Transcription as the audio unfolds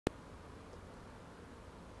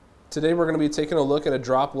Today we're going to be taking a look at a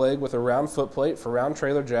drop leg with a round foot plate for round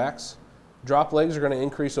trailer jacks. Drop legs are going to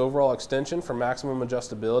increase overall extension for maximum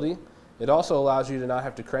adjustability. It also allows you to not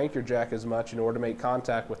have to crank your jack as much in order to make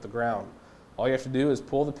contact with the ground. All you have to do is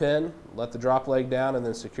pull the pin, let the drop leg down, and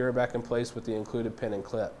then secure it back in place with the included pin and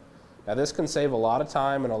clip. Now this can save a lot of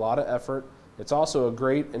time and a lot of effort. It's also a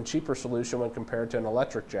great and cheaper solution when compared to an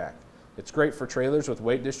electric jack. It's great for trailers with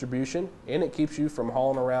weight distribution, and it keeps you from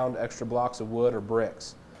hauling around extra blocks of wood or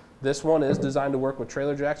bricks. This one is designed to work with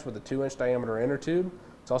trailer jacks with a 2-inch diameter inner tube.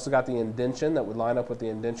 It's also got the indention that would line up with the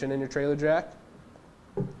indention in your trailer jack.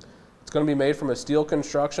 It's going to be made from a steel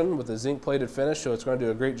construction with a zinc plated finish, so it's going to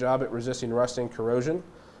do a great job at resisting rust and corrosion.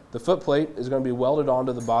 The foot plate is going to be welded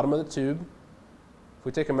onto the bottom of the tube. If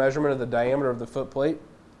we take a measurement of the diameter of the foot plate,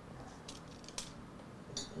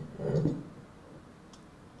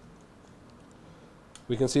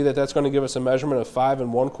 we can see that that's going to give us a measurement of 5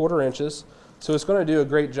 1/4 inches. So it's going to do a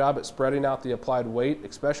great job at spreading out the applied weight,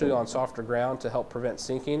 especially on softer ground, to help prevent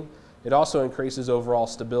sinking. It also increases overall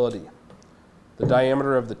stability. The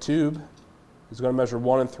diameter of the tube is going to measure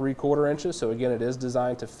 1 3/4 inches, so again it is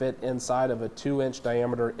designed to fit inside of a 2-inch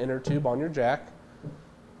diameter inner tube on your jack.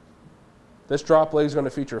 This drop leg is going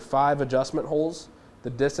to feature 5 adjustment holes.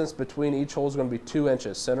 The distance between each hole is going to be 2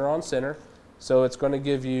 inches, center on center, so it's going to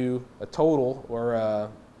give you a total or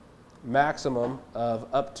a maximum of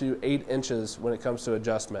up to 8 inches when it comes to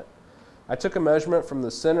adjustment. I took a measurement from the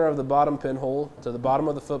center of the bottom pinhole to the bottom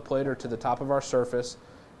of the foot plate or to the top of our surface,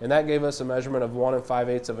 and that gave us a measurement of 1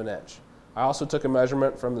 5/8 inch. I also took a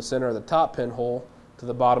measurement from the center of the top pinhole to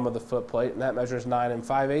the bottom of the foot plate, and that measures 9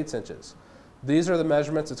 5/8 inches. These are the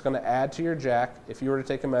measurements it's going to add to your jack. If you were to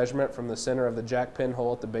take a measurement from the center of the jack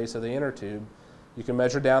pinhole at the base of the inner tube, you can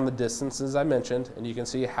measure down the distances I mentioned, and you can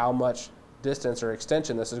see how much distance or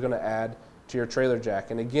extension this is going to add to your trailer jack.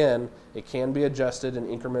 And again, it can be adjusted in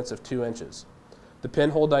increments of 2 inches. The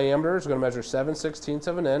pinhole diameter is going to measure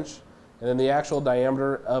 7/16 inch, and then the actual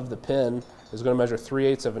diameter of the pin is going to measure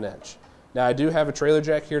 3/8 inch. Now I do have a trailer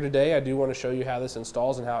jack here today. I do want to show you how this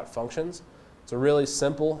installs and how it functions. It's a really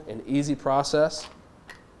simple and easy process.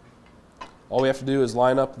 All we have to do is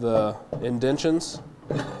line up the indentions,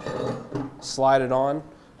 slide it on.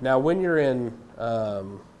 Now when you're in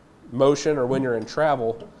motion or when you're in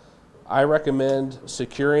travel, I recommend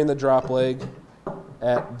securing the drop leg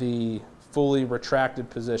at the fully retracted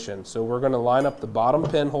position. So we're going to line up the bottom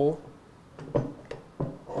pinhole, and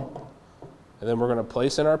then we're going to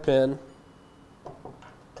place in our pin,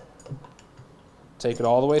 take it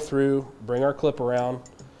all the way through, bring our clip around,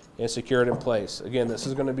 and secure it in place. Again, this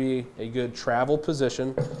is going to be a good travel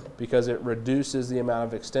position because it reduces the amount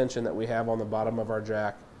of extension that we have on the bottom of our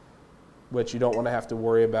jack, which you don't want to have to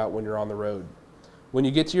worry about when you're on the road. When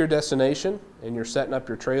you get to your destination and you're setting up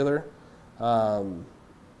your trailer,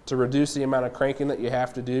 to reduce the amount of cranking that you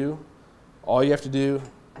have to do, all you have to do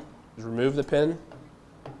is remove the pin,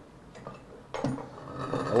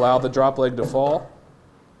 allow the drop leg to fall,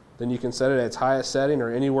 then you can set it at its highest setting or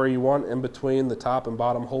anywhere you want in between the top and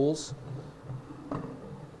bottom holes,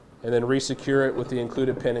 and then resecure it with the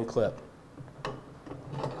included pin and clip.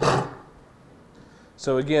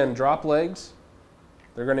 So again, drop legs,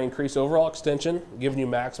 they're going to increase overall extension, giving you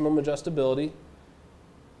maximum adjustability.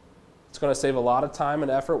 It's going to save a lot of time and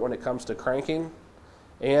effort when it comes to cranking,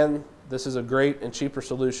 and this is a great and cheaper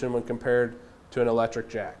solution when compared to an electric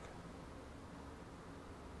jack.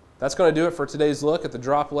 That's going to do it for today's look at the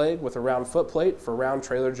drop leg with a round foot plate for round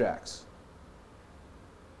trailer jacks.